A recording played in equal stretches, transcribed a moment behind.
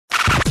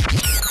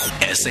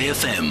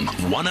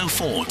SAFM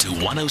 104 to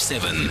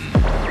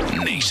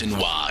 107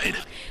 nationwide.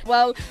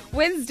 Well,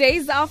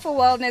 Wednesdays are for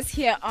wellness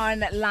here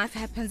on Life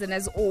Happens, and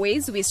as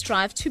always, we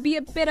strive to be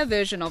a better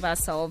version of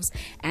ourselves.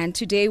 And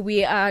today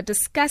we are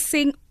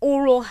discussing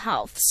oral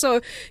health.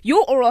 So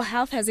your oral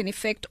health has an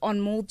effect on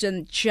more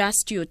than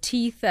just your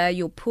teeth.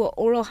 Your poor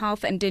oral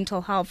health and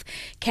dental health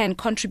can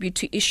contribute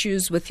to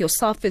issues with your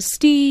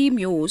self-esteem,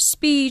 your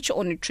speech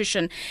or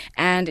nutrition,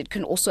 and it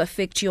can also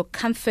affect your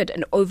comfort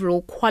and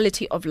overall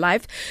quality of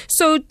life.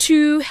 So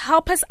to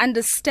help us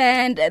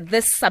understand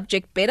this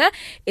subject better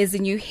is the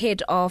new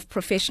head of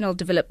professional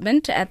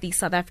development at the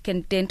South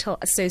African Dental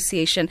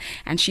Association,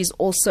 and she's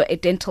also a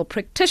dental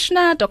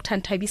practitioner, Dr.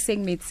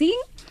 Nthabiseng Metsing.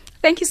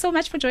 Thank you so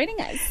much for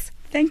joining us.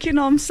 Thank you,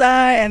 Nomsa,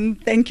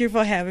 and thank you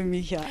for having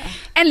me here.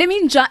 And let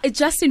me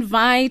just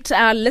invite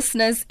our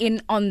listeners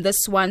in on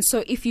this one.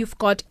 So if you've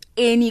got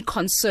any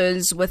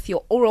concerns with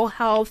your oral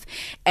health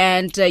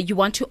and you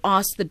want to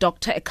ask the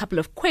doctor a couple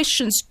of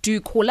questions, do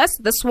call us.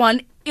 This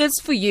one is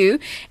for you,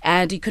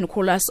 and you can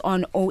call us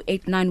on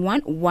 0891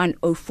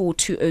 104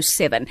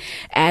 207,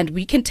 and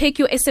we can take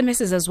your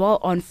SMSs as well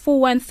on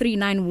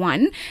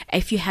 41391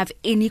 if you have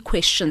any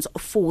questions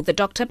for the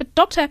doctor. But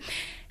doctor,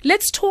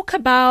 let's talk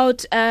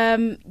about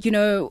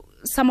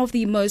some of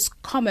the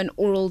most common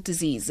oral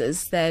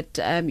diseases that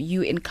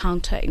you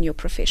encounter in your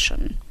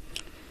profession.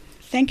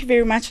 Thank you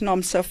very much,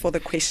 Nomsa, for the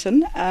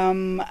question.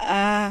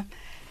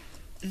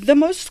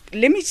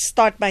 Let me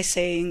start by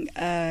saying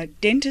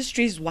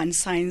dentistry is one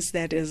science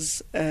that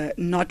is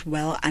not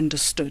well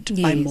understood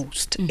by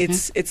most.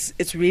 Mm-hmm.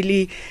 It's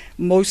really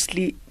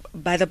mostly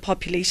by the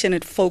population.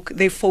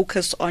 They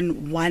focus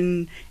on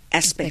one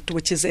aspect,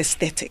 which is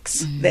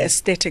aesthetics, mm-hmm. the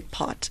aesthetic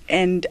part.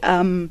 And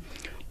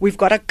we've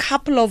got a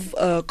couple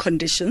of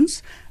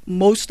conditions,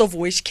 most of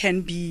which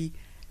can be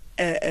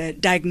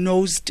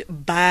diagnosed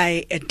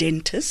by a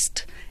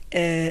dentist.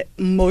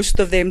 Most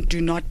of them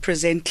do not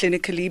present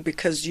clinically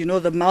because,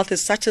 the mouth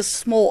is such a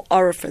small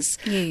orifice.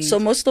 Yes. So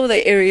most of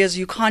the areas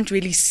you can't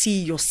really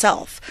see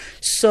yourself.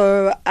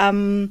 So,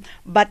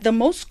 but the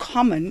most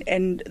common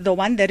and the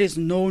one that is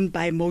known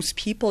by most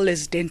people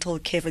is dental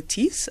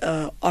cavities,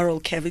 oral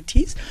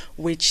cavities,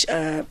 which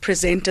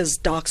present as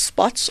dark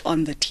spots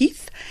on the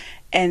teeth.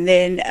 And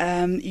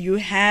then you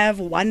have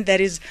one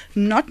that is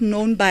not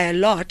known by a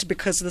lot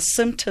because the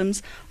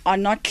symptoms are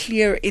not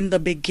clear in the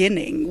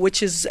beginning,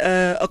 which is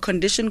a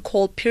condition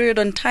called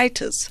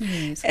periodontitis.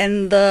 Yes.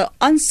 And the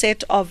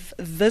onset of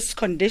this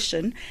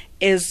condition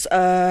is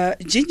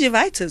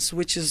gingivitis,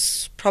 which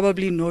is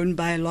probably known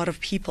by a lot of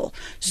people.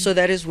 So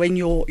that is when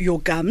your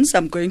gums,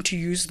 I'm going to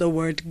use the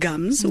word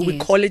gums, yes. We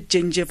call it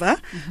gingiva,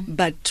 mm-hmm.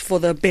 but for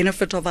the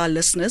benefit of our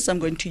listeners, I'm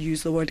going to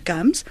use the word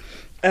gums,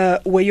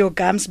 where your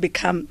gums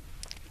become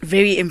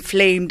very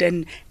inflamed,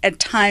 and at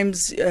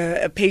times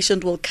a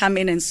patient will come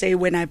in and say,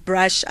 when I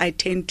brush, I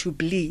tend to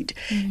bleed.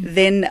 Mm-hmm.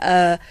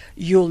 Then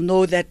you'll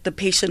know that the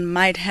patient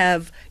might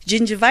have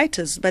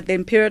gingivitis, but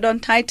then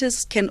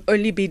periodontitis can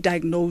only be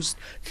diagnosed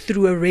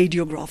through a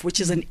radiograph, which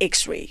is an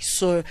X-ray.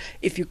 So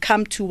if you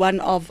come to one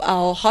of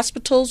our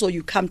hospitals or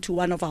you come to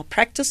one of our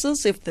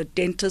practices, if the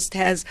dentist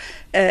has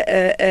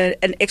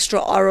an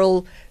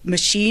extraoral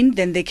machine,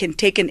 then they can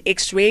take an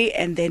X-ray,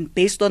 and then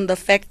based on the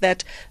fact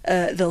that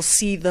they'll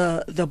see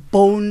the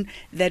bone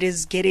that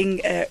is getting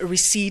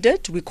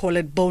receded, we call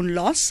it bone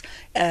loss,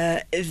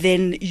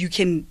 then you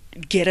can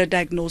get a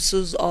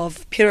diagnosis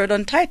of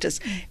periodontitis.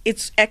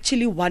 It's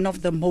actually one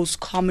of the most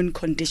common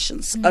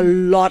conditions. A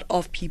lot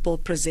of people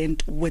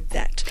present with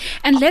that.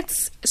 And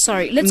let's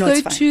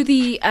go to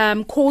the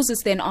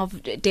causes then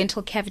of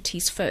dental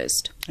cavities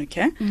first.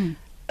 Okay.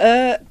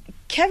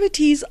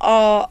 Cavities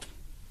are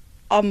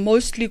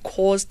mostly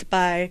caused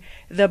by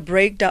the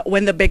breakdown,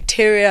 when the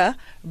bacteria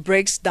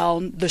breaks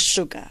down the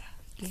sugar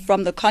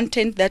from the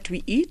content that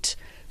we eat.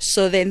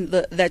 So then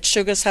that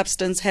sugar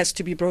substance has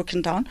to be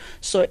broken down.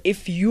 So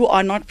if you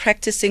are not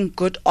practicing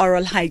good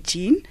oral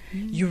hygiene,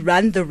 you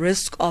run the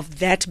risk of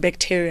that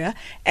bacteria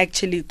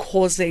actually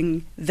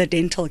causing the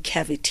dental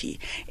cavity.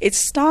 It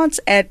starts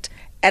at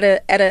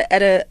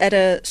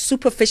a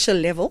superficial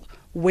level,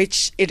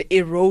 which it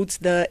erodes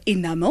the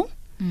enamel,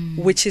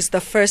 which is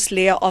the first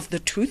layer of the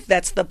tooth.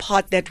 That's the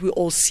part that we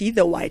all see,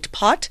 the white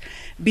part.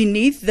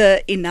 Beneath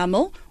the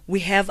enamel,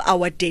 we have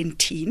our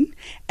dentine.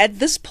 At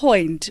this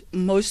point,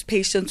 most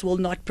patients will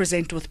not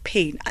present with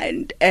pain.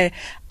 And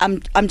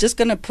I'm just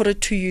going to put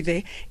it to you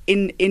there.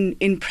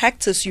 In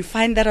practice, you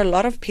find that a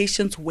lot of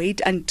patients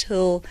wait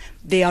until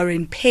they are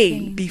in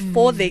pain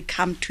before they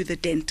come to the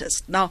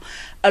dentist. Now,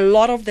 a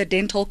lot of the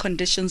dental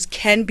conditions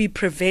can be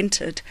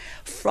prevented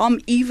from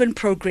even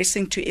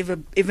progressing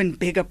to even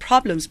bigger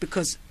problems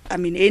because,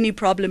 any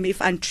problem,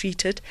 if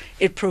untreated,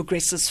 it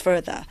progresses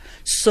further.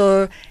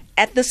 So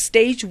at the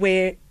stage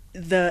where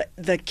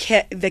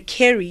the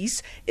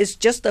caries is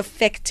just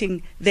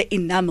affecting the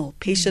enamel,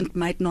 patient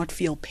might not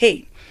feel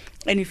pain.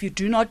 And if you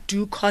do not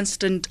do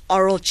constant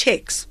oral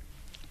checks,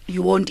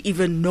 you won't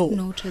even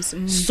notice.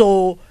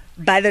 So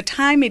by the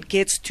time it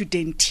gets to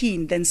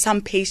dentine, then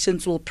some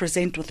patients will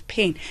present with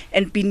pain.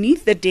 And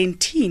beneath the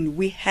dentine,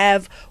 we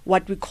have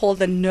what we call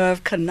the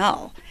nerve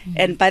canal.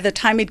 And by the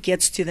time it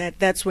gets to that,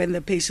 that's when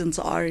the patients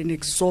are in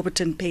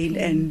exorbitant pain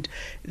and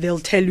they'll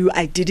tell you,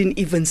 I didn't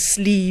even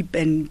sleep.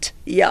 And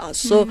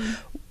so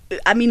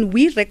I mean,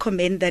 we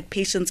recommend that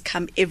patients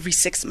come every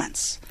 6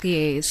 months.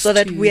 Yes. So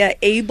that we are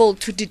able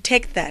to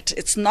detect that.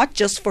 It's not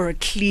just for a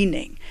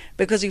cleaning.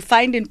 Because you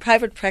find in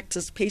private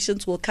practice,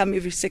 patients will come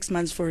every 6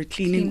 months for a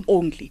cleaning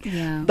only.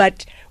 Yeah.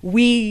 But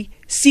we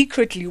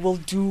secretly will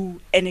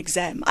do an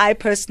exam. I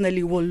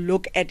personally will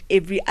look at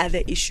every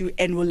other issue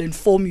and will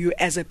inform you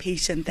as a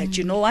patient that,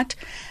 you know what,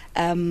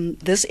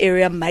 this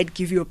area might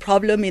give you a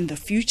problem in the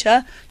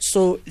future.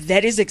 So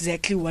that is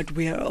exactly what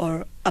we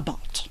are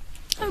about.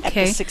 At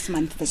the 6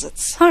 month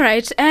visits. All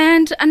right.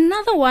 And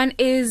another one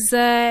is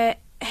halitosis.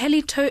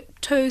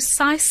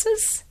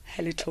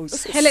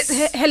 Halitosis.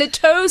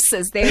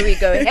 There we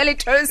go.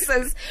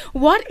 Halitosis.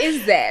 What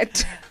is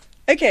that?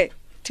 Okay.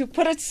 To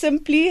put it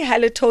simply,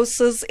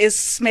 halitosis is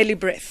smelly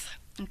breath.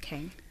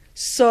 Okay.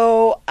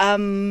 So,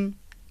 and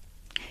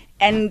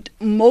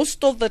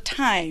most of the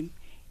time,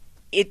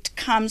 it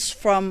comes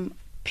from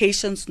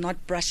patients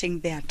not brushing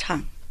their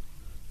tongue.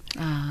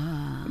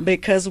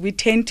 Because we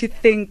tend to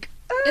think,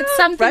 it's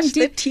something brush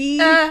the teeth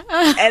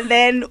and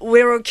then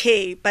we're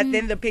okay. But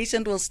then the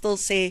patient will still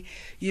say,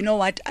 you know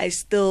what,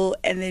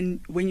 and then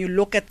when you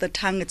look at the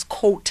tongue, it's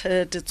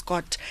coated, it's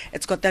got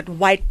that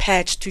white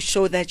patch to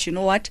show that, you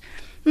know what,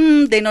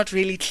 they're not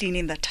really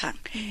cleaning the tongue.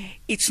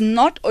 It's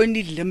not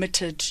only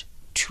limited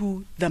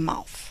to the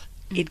mouth.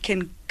 It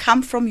can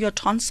come from your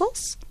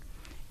tonsils.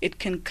 It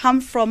can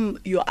come from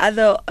your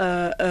other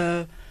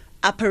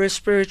upper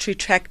respiratory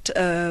tract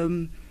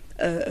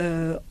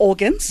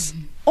organs,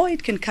 or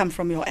it can come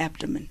from your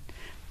abdomen.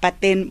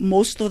 But then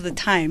most of the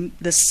time,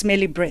 the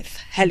smelly breath,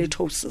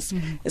 halitosis,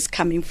 is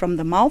coming from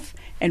the mouth,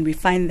 and we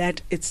find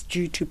that it's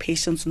due to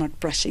patients not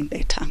brushing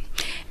their tongue.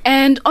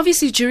 And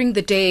obviously during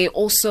the day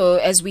also,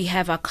 as we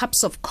have our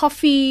cups of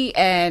coffee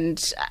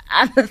and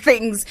other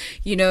things,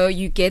 you know,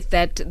 you get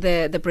that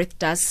the breath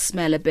does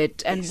smell a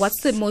bit. And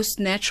what's the most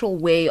natural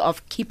way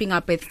of keeping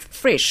our breath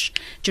fresh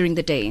during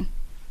the day?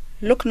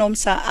 Look,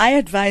 Nomsa, I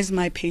advise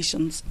my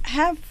patients,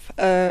 have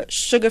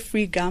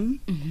sugar-free gum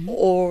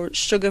or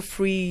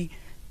sugar-free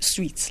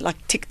sweets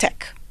like Tic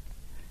Tac,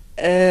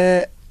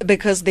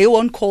 because they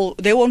won't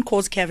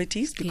cause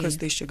cavities because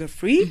they're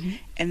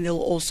sugar-free, and they'll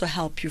also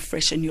help you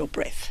freshen your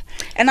breath.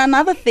 And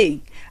another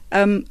thing,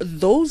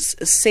 those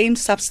same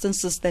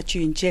substances that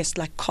you ingest,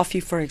 like coffee,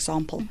 for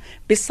example,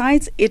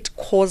 besides it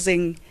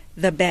causing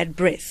the bad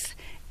breath,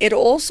 it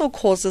also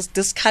causes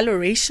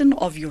discoloration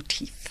of your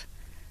teeth.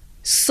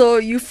 So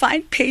you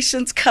find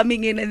patients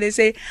coming in and they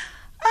say,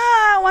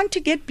 I want to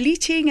get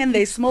bleaching, and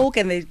they smoke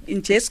and they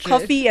ingest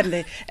coffee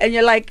and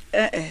you're like,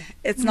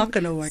 it's not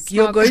going to work.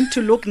 You're going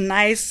to look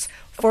nice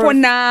for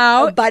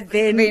now, but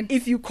then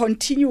if you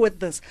continue with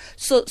this.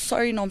 So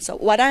sorry, Nomsa,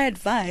 what I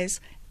advise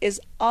is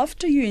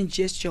after you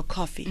ingest your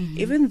coffee,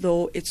 even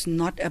though it's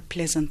not a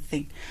pleasant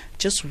thing,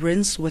 just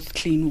rinse with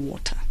clean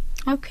water.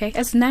 Okay,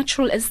 as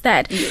natural as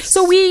that. Yes.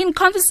 So we're in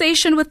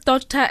conversation with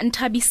Dr.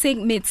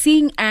 Nthabiseng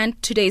Metsing, and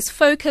today's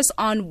focus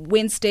on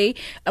Wednesday,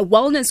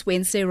 Wellness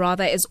Wednesday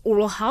rather, is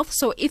oral health.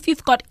 So if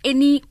you've got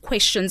any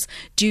questions,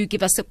 do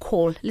give us a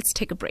call. Let's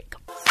take a break.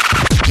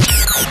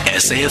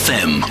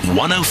 SAFM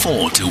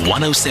 104 to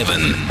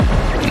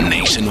 107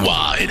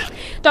 nationwide.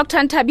 Dr.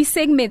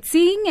 Nthabiseng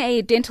Metsing,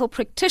 a dental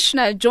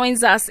practitioner,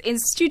 joins us in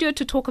studio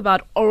to talk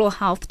about oral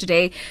health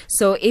today.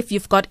 So if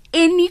you've got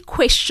any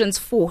questions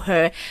for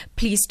her,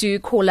 please do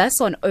call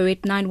us on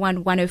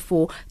 0891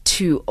 104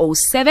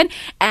 207.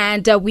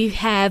 And we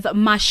have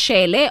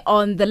Mashele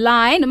on the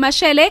line.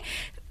 Mashele,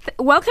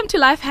 welcome to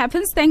Life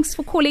Happens. Thanks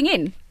for calling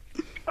in.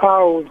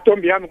 Hawu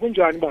Ntombi yami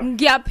kunjani ba?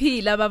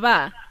 Ngiyaphila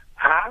baba.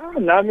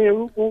 Nami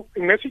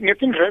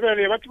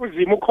ngethindrebele bathi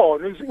uzimo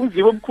ukhona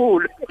uzimo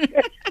omkhulu.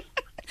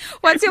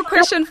 What's your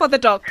question for the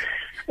doc?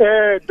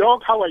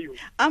 Doc, how are you?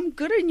 I'm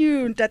good, and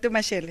you, Ntate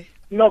Mashele?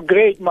 No,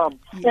 great, ma'am.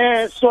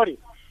 Yes. Sorry.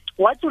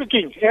 What's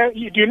working? Do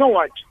you know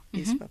what?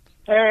 Yes,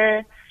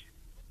 Papa.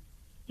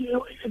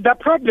 The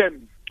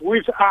problem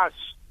with us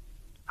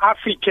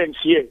Africans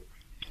here,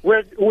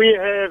 where we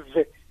have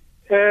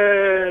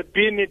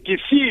been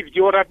deceived,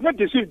 or not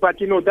deceived, but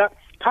the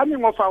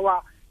coming of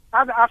our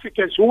other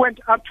Africans who went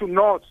up to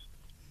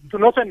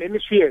northern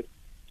hemisphere,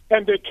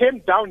 and they came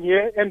down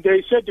here and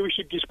they said we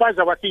should despise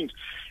our things.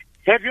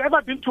 Have you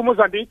ever been to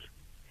Mozambique?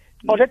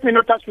 Or let me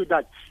not ask you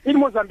that. In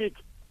Mozambique,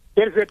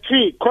 there is a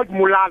tree called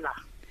Mulala.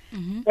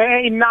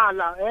 In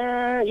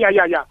Nala.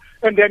 Yeah.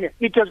 And then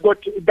it has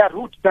got the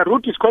root. The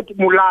root is called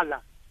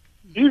Mulala.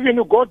 Even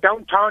you go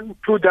downtown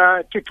to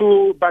the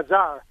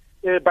Bazaar,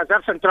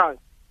 Bazaar Central,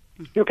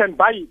 you can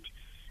buy it.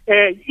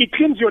 It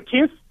cleans your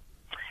teeth.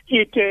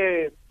 It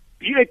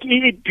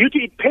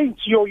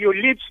paints your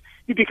lips.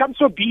 You become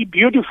so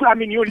beautiful. I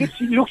mean, your lips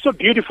look so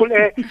beautiful,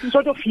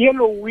 sort of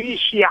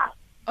yellowish, yeah.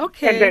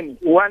 Okay. And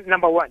then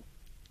number one.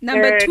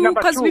 Number two,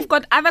 because we've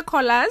got other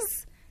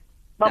callers.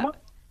 Mama?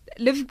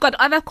 We've got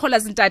other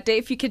callers in Tate.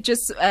 If you could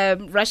just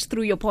rush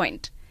through your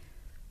point.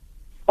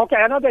 Okay,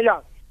 another,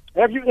 yeah.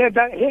 Have you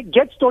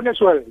get stone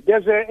as well?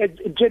 There's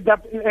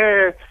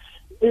the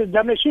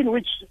machine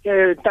which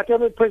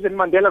President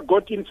Mandela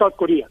got in South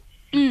Korea.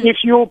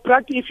 If you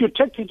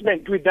take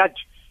treatment with that,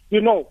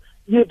 you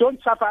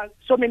don't suffer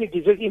so many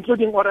diseases,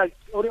 including oral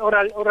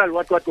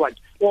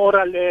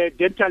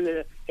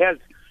dental health.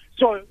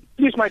 So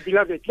please, my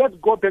beloved, let's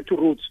go back to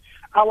roots.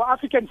 Our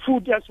African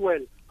food as well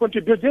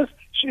contributes. This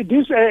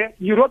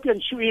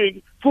European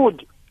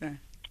food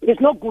is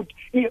not good,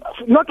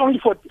 not only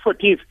for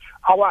teeth,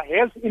 our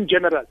health in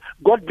general.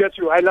 God bless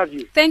you. I love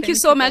you. Thank you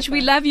so much.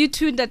 We love you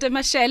too, Ndate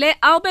Mashele.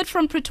 Albert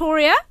from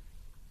Pretoria,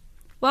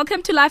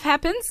 welcome to Life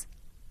Happens.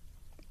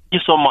 Thank you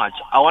so much.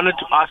 I wanted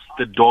to ask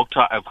the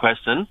doctor a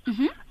question,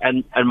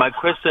 and my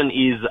question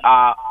is,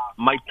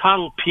 my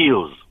tongue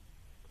peels,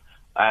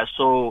 and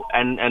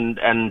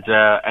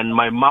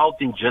my mouth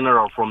in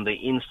general from the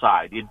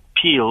inside, it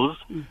peels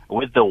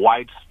with the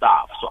white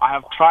stuff. So I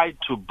have tried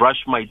to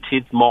brush my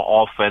teeth more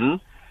often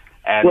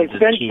and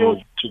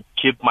to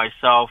keep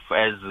myself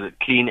as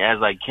clean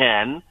as I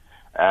can.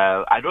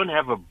 I don't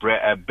have a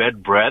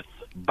bad breath,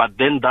 but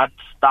then that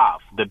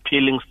stuff, the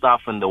peeling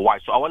stuff and the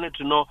white. So I wanted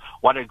to know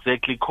what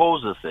exactly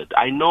causes it.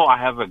 I know I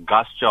have a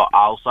gastro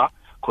ulcer.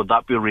 Could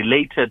that be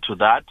related to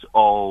that?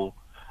 Or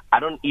I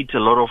don't eat a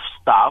lot of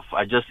stuff.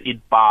 I just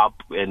eat pap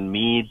and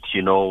meat,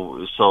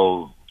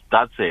 so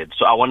that's it.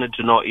 So I wanted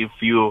to know if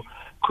you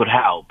could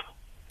help.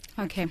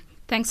 Okay.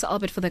 Thanks,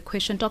 Albert, for that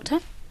question. Doctor?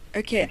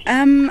 Okay.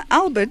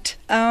 Albert,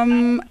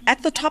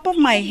 at the top of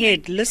my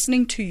head,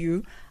 listening to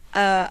you,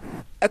 a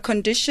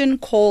condition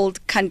called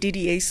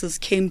candidiasis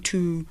came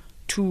to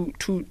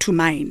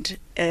mind.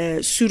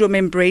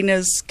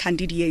 Pseudomembranous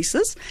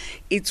candidiasis.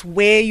 It's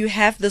where you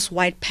have this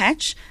white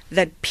patch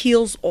that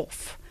peels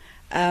off.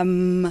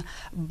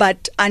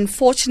 But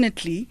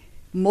unfortunately,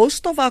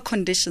 most of our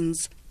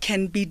conditions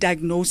can be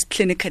diagnosed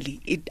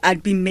clinically.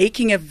 I'd be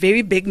making a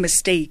very big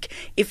mistake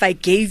if I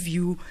gave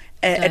you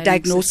a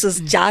diagnosis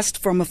just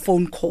from a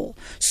phone call.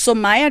 So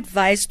my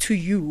advice to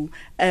you,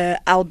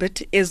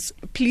 Albert, is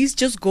please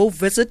just go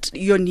visit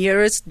your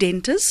nearest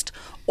dentist,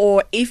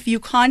 or if you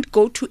can't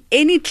go to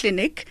any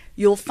clinic,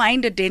 you'll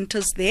find a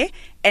dentist there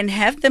and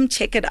have them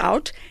check it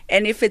out.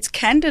 And if it's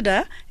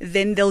candida,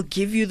 then they'll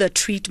give you the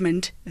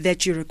treatment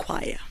that you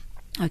require.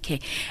 Okay.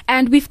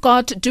 And we've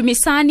got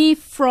Dumisani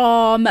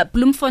from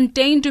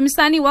Bloemfontein.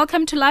 Dumisani,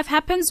 welcome to Life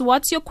Happens.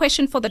 What's your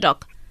question for the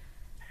doc?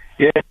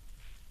 Yeah.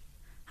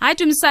 Hi,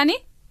 Dumisani.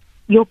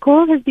 Your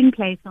call has been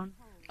placed on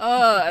hold.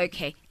 Oh,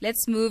 okay.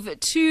 Let's move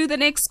to the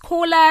next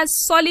caller,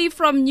 Solly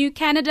from New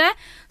Canada.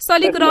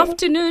 Solly, good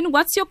afternoon.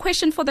 What's your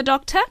question for the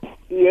doctor?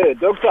 Yeah,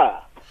 doctor.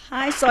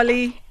 Hi,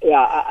 Solly. Yeah,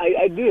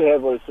 I do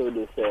have also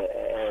this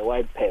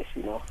white patch,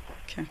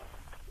 Okay.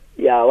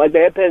 Yeah, what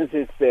happens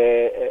is,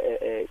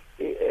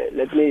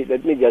 let me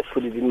just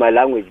put it in my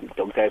language,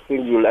 doctor. I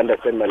think you'll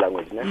understand my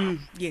language, ne?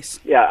 Yes.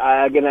 Yeah,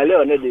 I can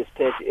learn this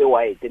patch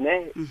white,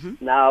 ne?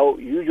 Now,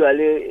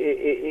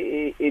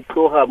 usually, it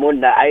go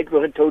hormone, I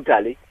go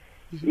totally.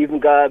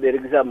 Even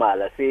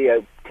say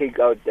I take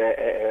out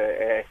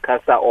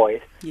castor oil.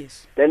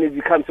 Yes. Then it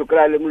becomes so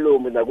cry tough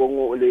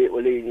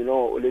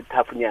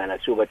nyana.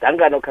 So but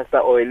no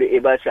castor oil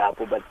eba sharp.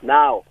 But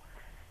now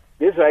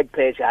this white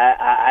patch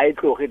I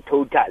took it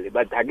totally,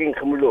 but again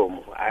I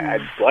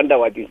wonder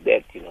what is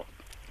that,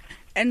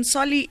 And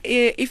Solly,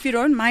 if you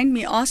don't mind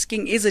me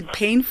asking, is it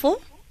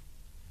painful?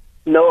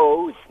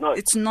 No, it's not.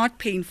 It's not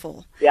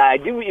painful. Yeah, I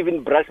do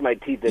even brush my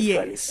teeth as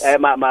Yes.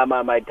 well.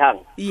 My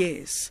tongue.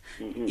 Yes.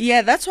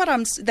 Yeah, that's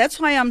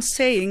why I'm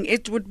saying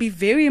it would be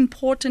very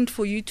important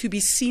for you to be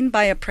seen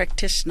by a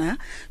practitioner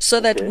so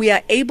that we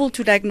are able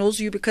to diagnose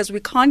you, because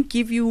we can't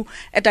give you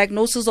a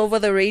diagnosis over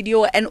the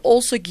radio and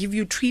also give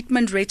you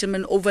treatment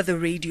regimen over the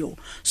radio.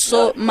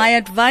 So my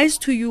advice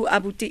to you,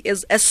 Abuti,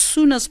 is as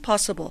soon as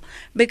possible,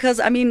 because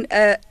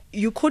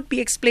you could be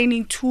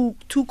explaining two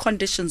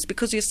conditions,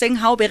 because you're saying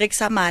how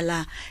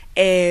beriksamala,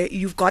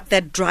 you've got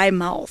that dry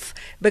mouth.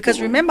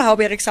 Because remember how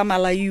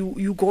beriksamala,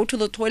 you go to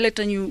the toilet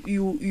and you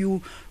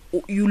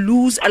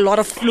lose a lot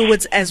of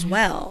fluids as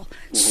well.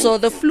 So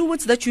the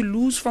fluids that you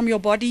lose from your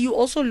body, you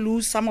also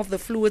lose some of the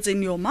fluids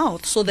in your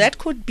mouth. So that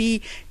could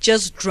be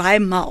just dry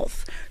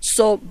mouth.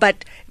 So,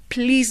 but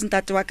please,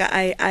 Ntatwaka,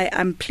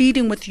 I'm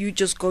pleading with you,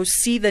 just go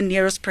see the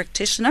nearest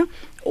practitioner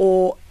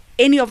or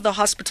any of the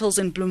hospitals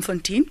in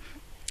Bloemfontein,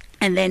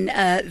 and then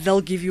they'll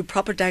give you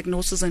proper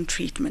diagnosis and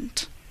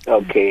treatment.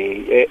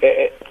 Okay.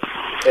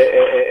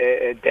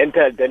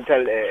 Dental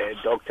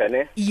doctor,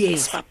 ne?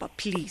 Yes, Papa,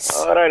 please.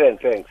 All right, then,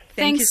 thanks.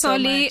 Thank you Thanks, so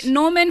Solly. much.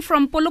 Norman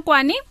from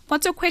Polokwane.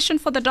 What's your question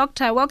for the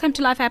doctor? Welcome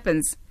to Life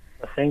Happens.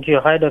 Thank you.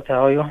 Hi, doctor.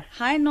 How are you?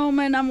 Hi,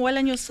 Norman. I'm well,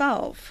 and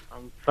yourself?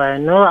 I'm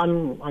fine. No,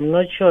 I'm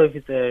not sure if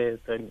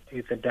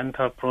it's a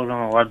dental problem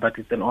or what, but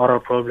it's an oral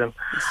problem.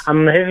 Yes.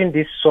 I'm having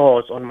these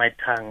sores on my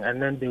tongue,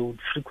 and then they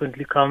would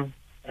frequently come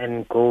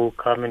and go.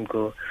 I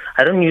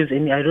don't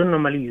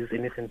normally use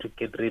anything to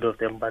get rid of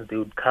them, but they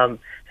would come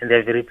and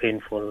they're very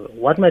painful.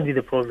 What might be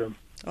the problem?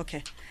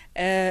 Okay.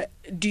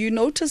 Do you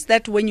notice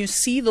that when you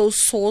see those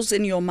sores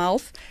in your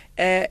mouth,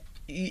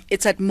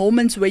 it's at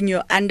moments when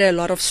you're under a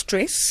lot of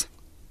stress?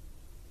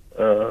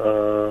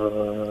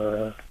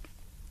 I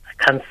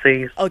can't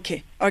say.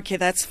 Okay,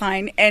 that's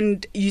fine.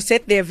 And you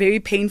said they're very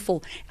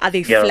painful. Are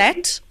they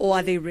flat or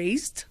are they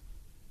raised?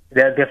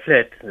 They're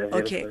flat.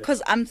 Okay,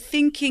 because I'm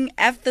thinking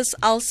aphthous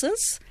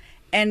ulcers,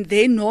 and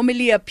they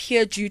normally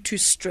appear due to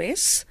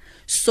stress.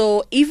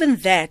 So even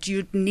that,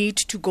 you'd need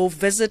to go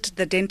visit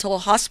the dental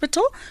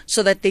hospital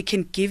so that they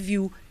can give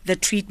you the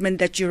treatment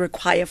that you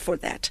require for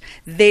that.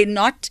 They're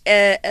not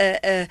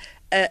a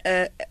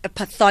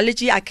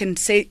pathology, I can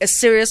say a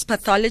serious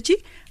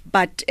pathology,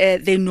 but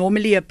they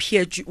normally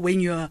appear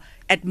when you're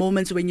at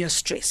moments when you're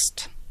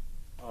stressed.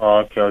 Oh,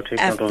 okay, I'll take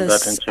note of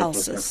that and check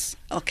ulcers.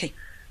 Okay.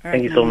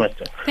 Thank you so much.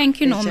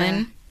 Thank you,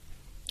 Norman.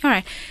 All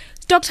right.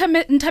 Dr.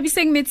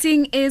 Nthabiseng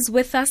Metsing is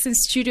with us in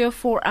studio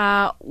for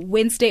our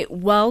Wednesday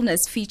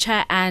Wellness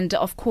feature. And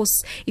of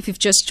course, if you've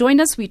just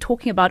joined us, we're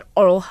talking about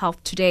oral health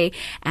today.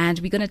 And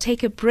we're going to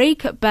take a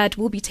break, but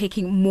we'll be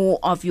taking more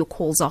of your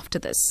calls after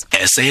this.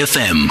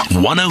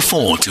 SAFM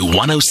 104 to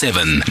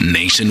 107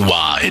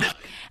 nationwide.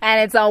 And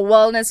it's our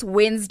Wellness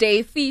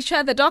Wednesday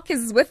feature. The doc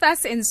is with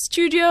us in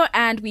studio,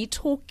 and we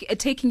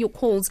taking your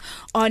calls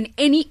on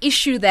any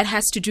issue that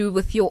has to do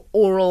with your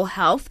oral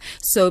health.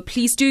 So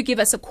please do give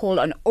us a call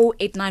on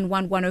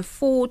 0891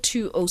 104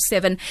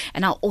 207,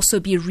 and I'll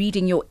also be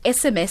reading your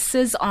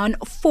SMSs on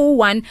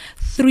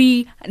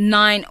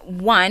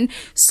 41391.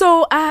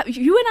 So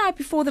you and I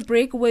before the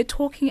break were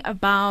talking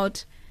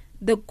about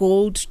the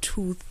gold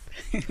tooth.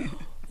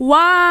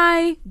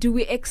 Why do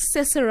we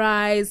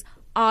accessorize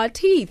our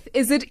teeth?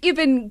 Is it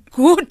even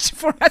good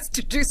for us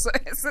to do so?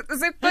 Is it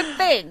a good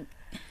thing?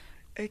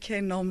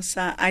 Okay,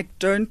 Nomsa, I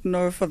don't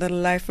know for the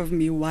life of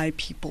me why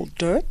people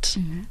do it.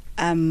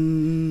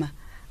 Mm-hmm.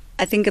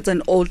 I think it's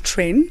an old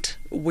trend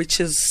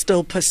which is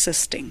still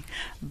persisting.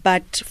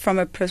 But from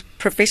a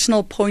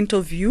professional point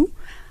of view,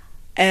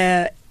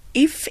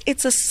 if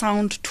it's a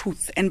sound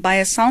tooth, and by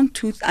a sound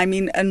tooth I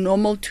mean a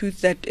normal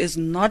tooth that is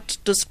not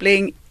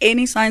displaying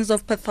any signs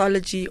of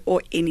pathology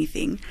or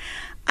anything,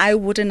 I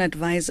wouldn't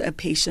advise a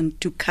patient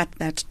to cut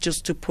that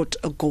just to put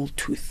a gold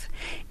tooth.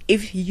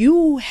 If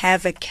you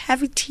have a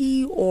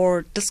cavity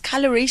or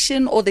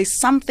discoloration or there's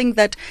something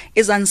that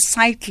is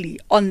unsightly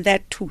on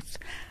that tooth,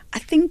 I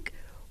think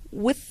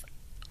with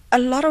a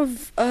lot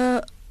of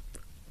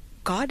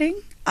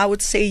guarding, I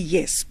would say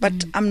yes,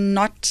 but I'm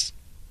not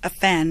a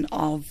fan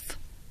of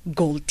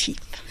gold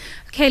teeth.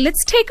 Okay,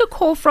 let's take a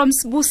call from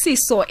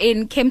Sbusiso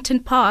in Kempton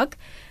Park.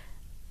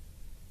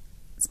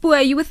 Sbu,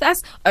 are you with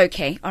us?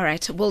 Okay, all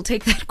right. We'll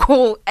take that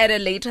call at a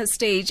later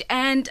stage.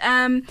 And,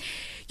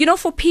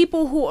 for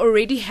people who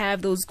already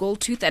have those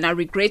gold teeth and are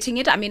regretting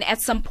it, I mean,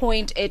 at some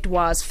point it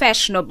was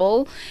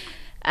fashionable.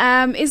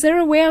 Is there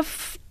a way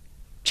of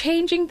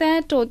changing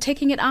that or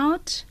taking it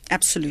out?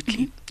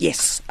 Absolutely,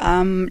 yes.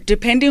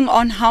 Depending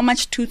on how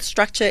much tooth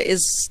structure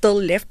is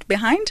still left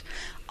behind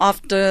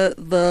after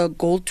the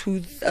gold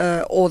tooth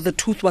or the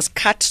tooth was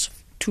cut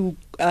to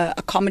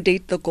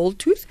accommodate the gold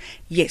tooth,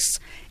 yes.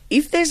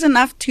 If there's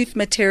enough tooth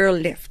material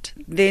left,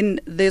 then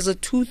there's a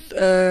tooth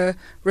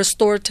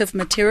restorative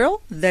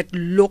material that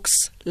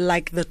looks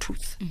like the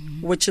tooth,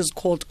 which is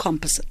called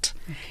composite.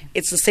 Okay.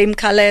 It's the same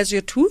color as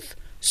your tooth,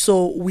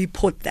 so we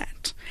put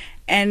that.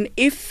 And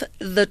if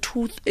the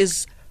tooth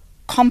is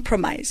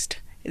compromised,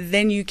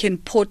 then you can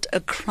put a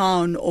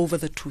crown over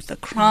the tooth. A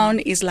crown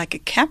is like a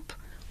cap,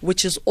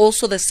 which is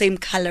also the same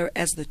color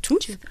as the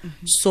tooth.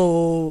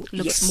 So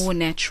looks more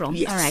natural.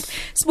 Yes. All right.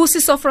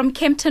 Sbusiso from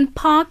Kempton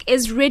Park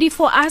is ready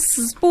for us.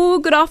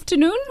 Sbu, good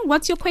afternoon.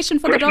 What's your question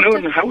for the doctor? Good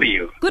afternoon. How are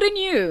you? Good, and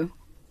you?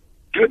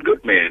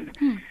 Good, man.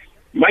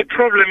 My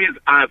problem is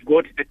I've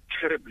got a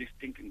terribly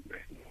stinking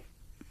breath.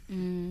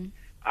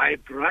 I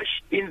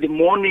brush in the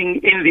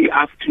morning, in the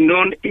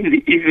afternoon, in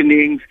the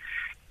evenings,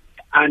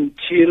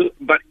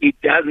 but it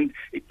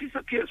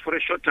disappears for a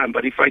short time.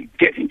 But if I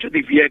get into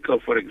the vehicle,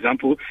 for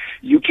example,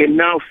 you can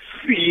now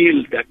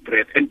feel that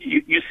breath. And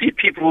you see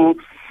people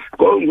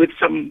going with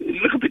some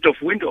little bit of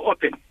window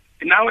open.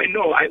 And now I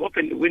know I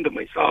open the window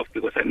myself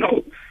because I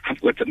know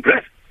I've got some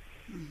breath.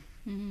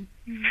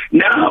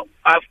 Now,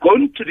 I've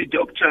gone to the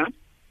doctor.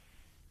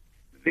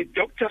 The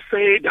doctor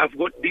said I've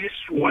got this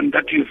one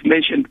that you've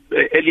mentioned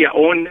earlier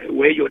on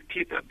where your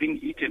teeth are being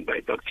eaten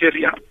by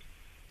bacteria.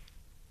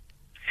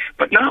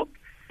 But now,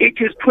 it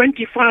is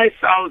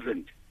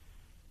 25,000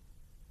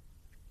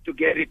 to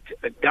get it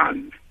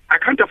done. I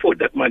can't afford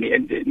that money,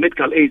 and the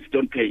medical aids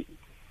don't pay.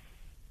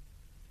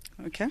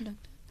 Okay.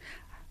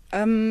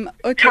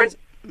 Okay.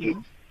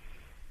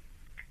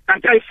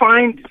 And I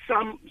find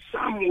some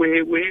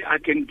way where I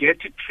can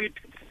get it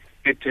treated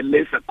at a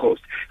lesser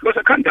cost because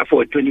I can't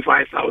afford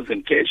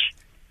 25,000 cash.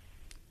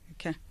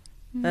 Okay.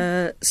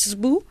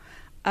 Sbu,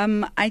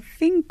 I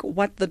think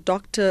what the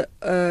doctor,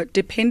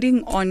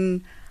 depending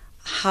on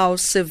how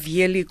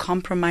severely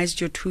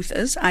compromised your tooth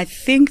is, I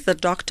think the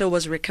doctor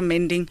was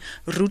recommending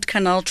root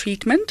canal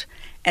treatment,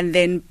 and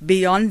then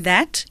beyond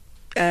that,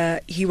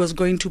 he was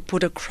going to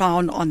put a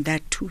crown on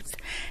that tooth.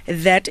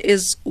 That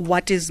is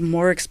what is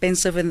more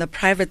expensive in the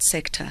private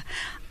sector.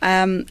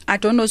 I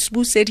don't know,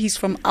 Sbu said he's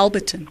from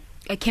Alberton.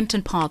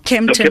 Kempton Park.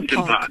 Kempton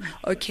Park.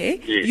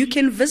 Okay. Yes. You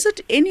can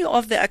visit any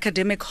of the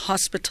academic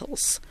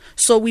hospitals.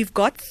 So we've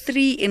got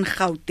 3 in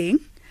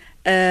Gauteng,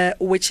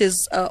 which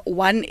is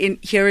one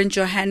here in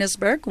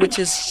Johannesburg, which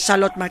is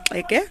Charlotte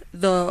Maxeke,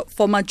 the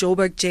former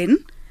Joburg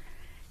Gen.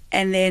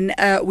 And then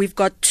we've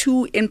got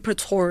 2 in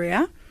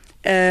Pretoria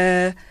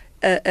at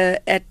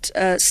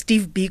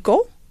Steve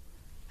Biko.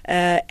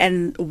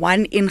 And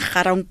one in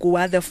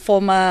Garankuwa, the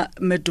former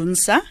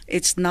Medunsa.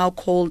 It's now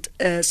called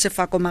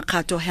Sefako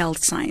Makato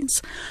Health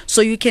Science.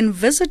 So you can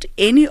visit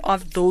any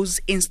of those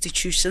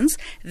institutions.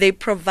 They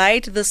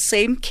provide the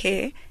same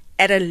care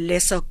at a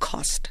lesser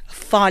cost,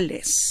 far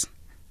less.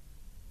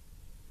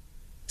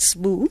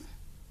 Sbu,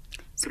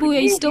 are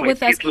you still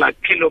with us? It's like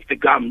peel off the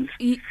gums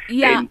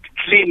and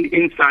clean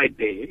inside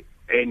there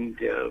and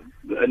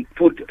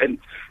put and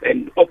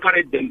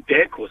operate them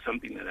back or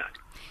something like that.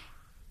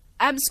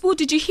 Sbu,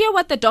 did you hear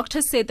what the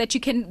doctor said, that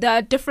there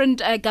are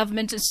different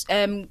government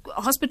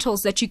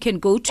hospitals that you can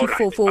go to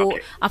for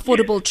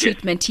affordable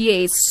treatment?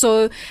 Yes.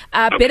 So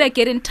better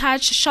get in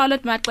touch.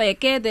 Charlotte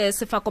Maxeke, the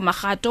Sefako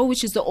Makato,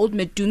 which is the old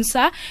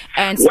Medunsa,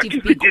 and what Steve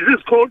is the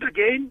disease called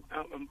again?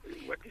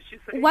 What did she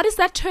say? What is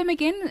that term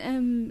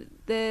again?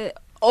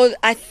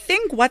 I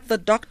think what the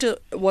doctor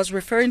was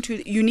referring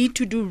to, you need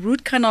to do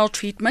root canal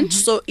treatment.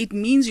 So it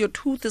means your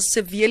tooth is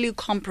severely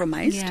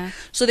compromised. Yeah.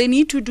 So they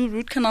need to do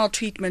root canal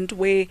treatment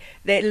where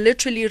they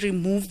literally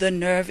remove the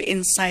nerve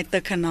inside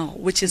the canal,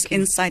 which is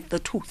inside the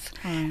tooth.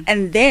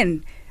 And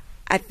then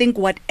I think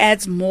what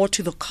adds more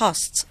to the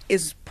costs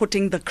is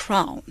putting the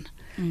crown.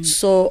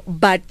 So,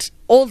 but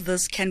all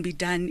this can be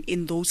done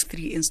in those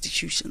 3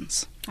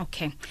 institutions.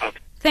 Okay.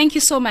 Thank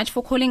you so much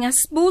for calling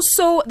us, Sbu.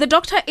 So the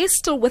doctor is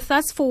still with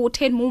us for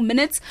 10 more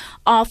minutes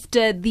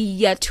after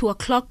the 2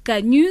 o'clock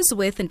news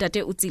with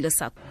Ntate Utsile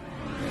Sak.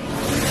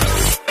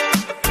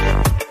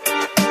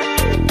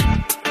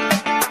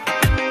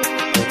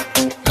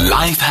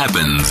 Life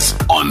happens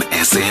on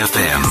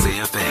SAFM.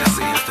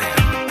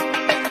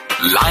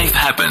 Life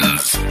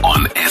happens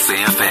on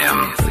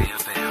SAFM.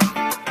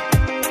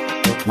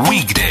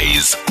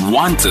 Weekdays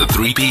 1 to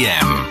 3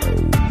 p.m.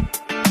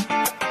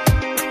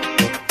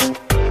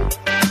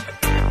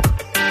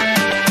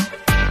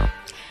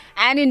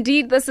 And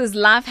indeed, this is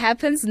Life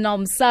Happens.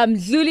 Nomsa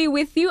Mdluli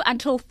with you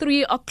until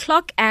 3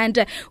 o'clock.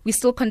 And we're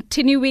still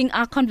continuing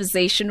our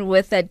conversation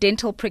with a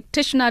dental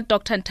practitioner,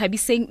 Dr.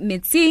 Nthabiseng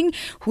Metsing,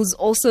 who's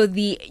also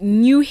the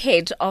new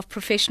head of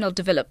professional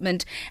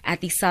development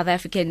at the South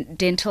African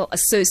Dental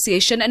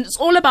Association. And it's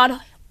all about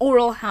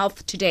oral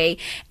health today,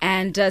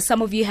 and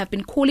some of you have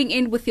been calling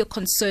in with your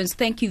concerns.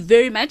 Thank you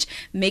very much,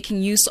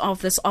 making use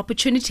of this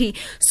opportunity.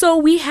 So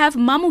we have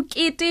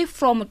Mamukete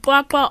from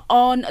Qwaqwa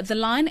on the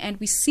line, and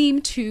we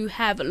seem to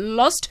have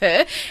lost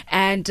her,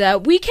 and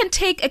we can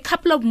take a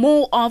couple of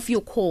more of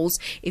your calls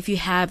if you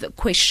have a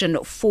question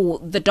for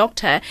the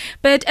doctor.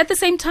 But at the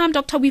same time,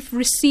 doctor, we've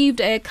received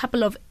a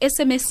couple of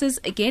SMSs.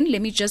 Again,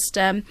 let me just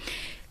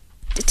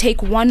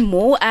take one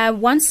more.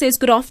 One says,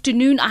 good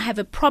afternoon. I have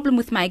a problem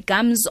with my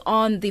gums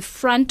on the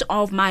front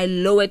of my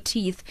lower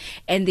teeth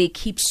and they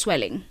keep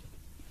swelling.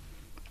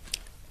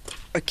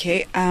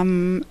 Okay.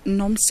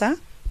 Nomsa,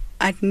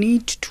 I'd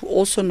need to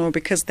also know,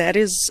 because that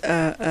is,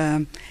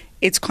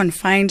 it's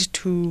confined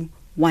to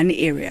one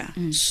area.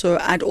 So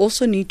I'd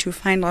also need to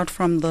find out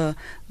from the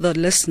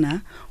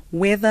listener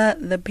whether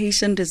the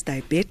patient is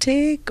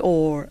diabetic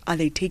or are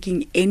they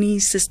taking any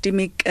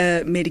systemic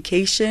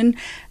medication,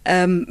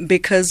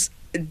 because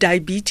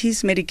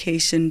diabetes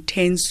medication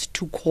tends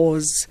to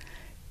cause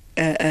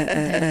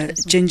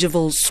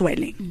gingival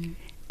swelling.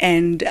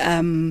 And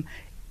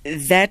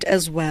that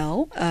as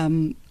well,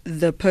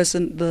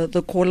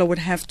 the caller would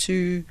have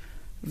to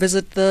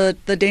visit the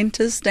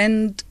dentist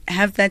and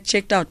have that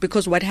checked out.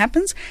 Because what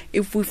happens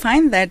if we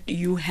find that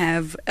you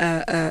have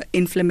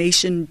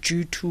inflammation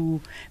due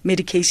to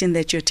medication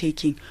that you're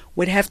taking,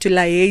 we'd have to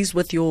liaise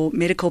with your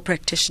medical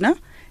practitioner,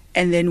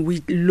 and then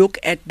we look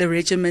at the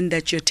regimen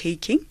that you're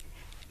taking.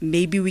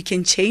 Maybe we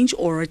can change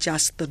or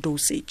adjust the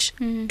dosage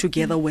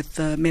together with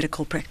the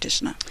medical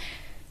practitioner.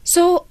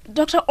 So,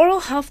 Doctor,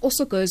 oral health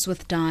also goes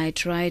with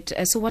diet, right?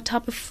 So what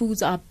type of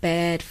foods are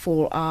bad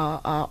for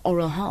our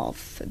oral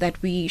health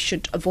that we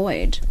should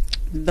avoid?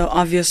 The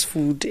obvious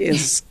food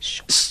is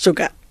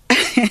sugar.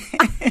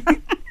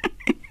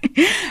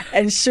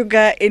 And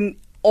sugar in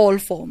all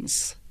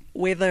forms,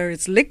 whether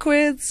it's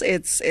liquids,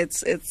 it's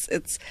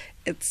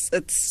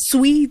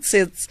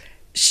sweets,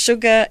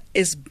 sugar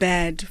is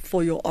bad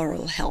for your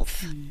oral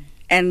health.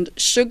 And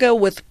sugar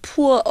with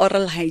poor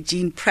oral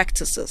hygiene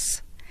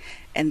practices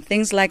and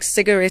things like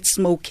cigarette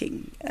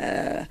smoking,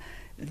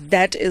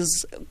 that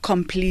is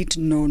complete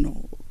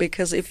no-no.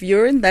 Because if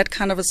you're in that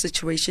kind of a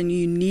situation,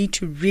 you need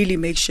to really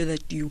make sure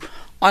that you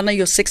honor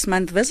your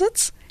 6-month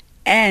visits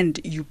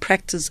and you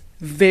practice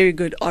very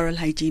good oral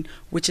hygiene,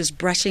 which is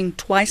brushing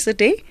twice a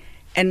day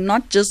and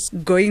not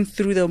just going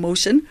through the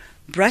motion,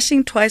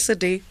 brushing twice a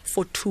day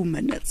for 2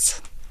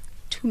 minutes.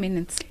 2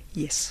 minutes.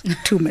 Yes,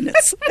 2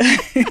 minutes.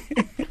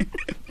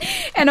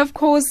 And of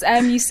course,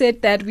 you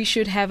said that we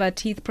should have our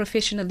teeth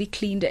professionally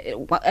cleaned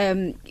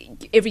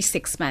every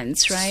 6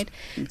 months, right?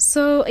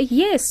 So,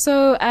 yes.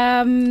 So,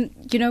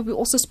 we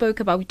also spoke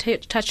about, we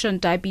touched on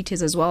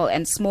diabetes as well,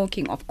 and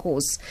smoking, of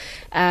course.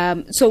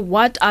 So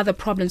what are the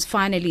problems,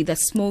 finally, that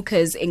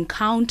smokers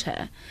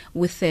encounter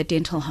with their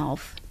dental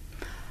health?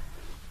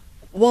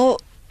 Well,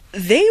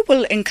 they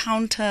will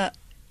encounter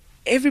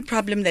every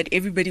problem that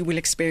everybody will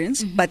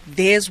experience, but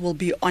theirs will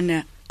be on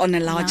a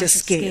larger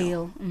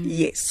scale.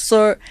 Yes.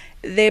 So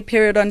their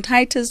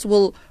periodontitis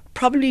will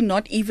probably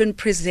not even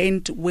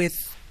present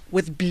with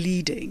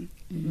bleeding,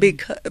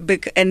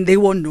 and they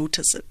won't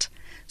notice it.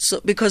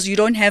 So because you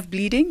don't have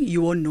bleeding,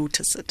 you won't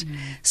notice it.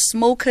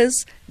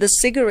 Smokers, the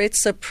cigarette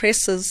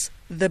suppresses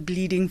the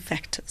bleeding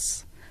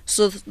factors.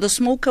 So the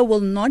smoker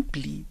will not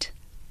bleed,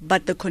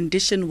 but the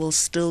condition will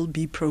still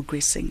be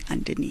progressing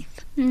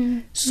underneath.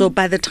 So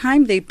by the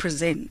time they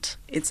present,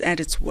 it's at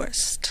its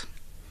worst.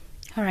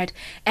 All right.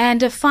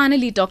 And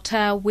finally,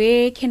 Doctor,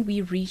 where can we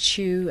reach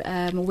you?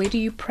 Where do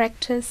you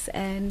practice,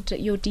 and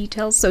your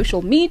details?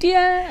 Social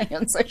media? Are you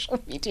on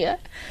social media?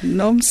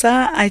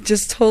 Nomsa, I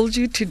just told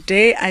you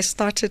today I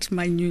started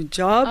my new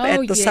job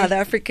at the South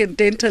African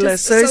Dental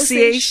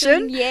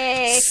Association.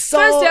 Yes. So,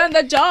 first day on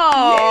the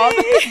job.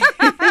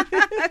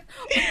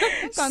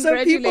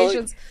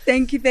 Congratulations. So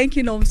thank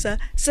you, Nomsa.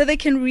 So they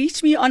can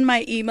reach me on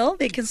my email.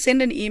 They can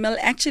send an email.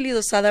 Actually,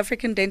 the South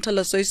African Dental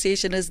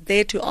Association is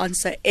there to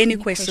answer any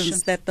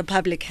questions that the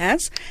public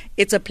has.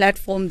 It's a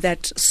platform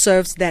that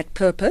serves that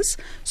purpose.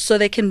 So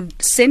they can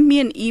send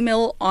me an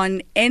email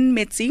on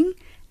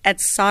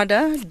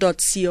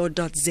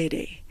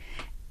nmetsing@sada.co.za.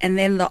 And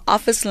then the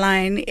office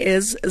line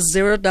is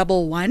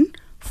 011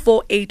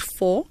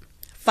 484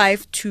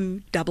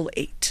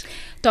 5288.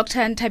 Dr.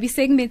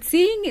 Nthabiseng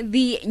Metsing,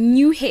 the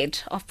new head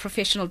of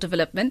professional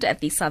development at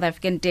the South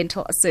African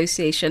Dental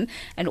Association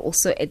and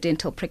also a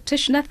dental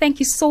practitioner. Thank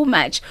you so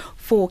much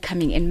for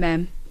coming in,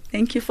 ma'am.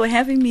 Thank you for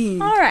having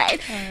me. All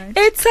right.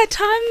 It's a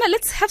time.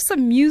 Let's have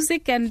some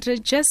music and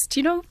just,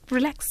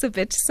 relax a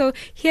bit. So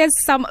here's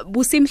some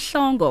Busim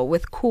Shongo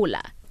with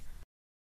Kula.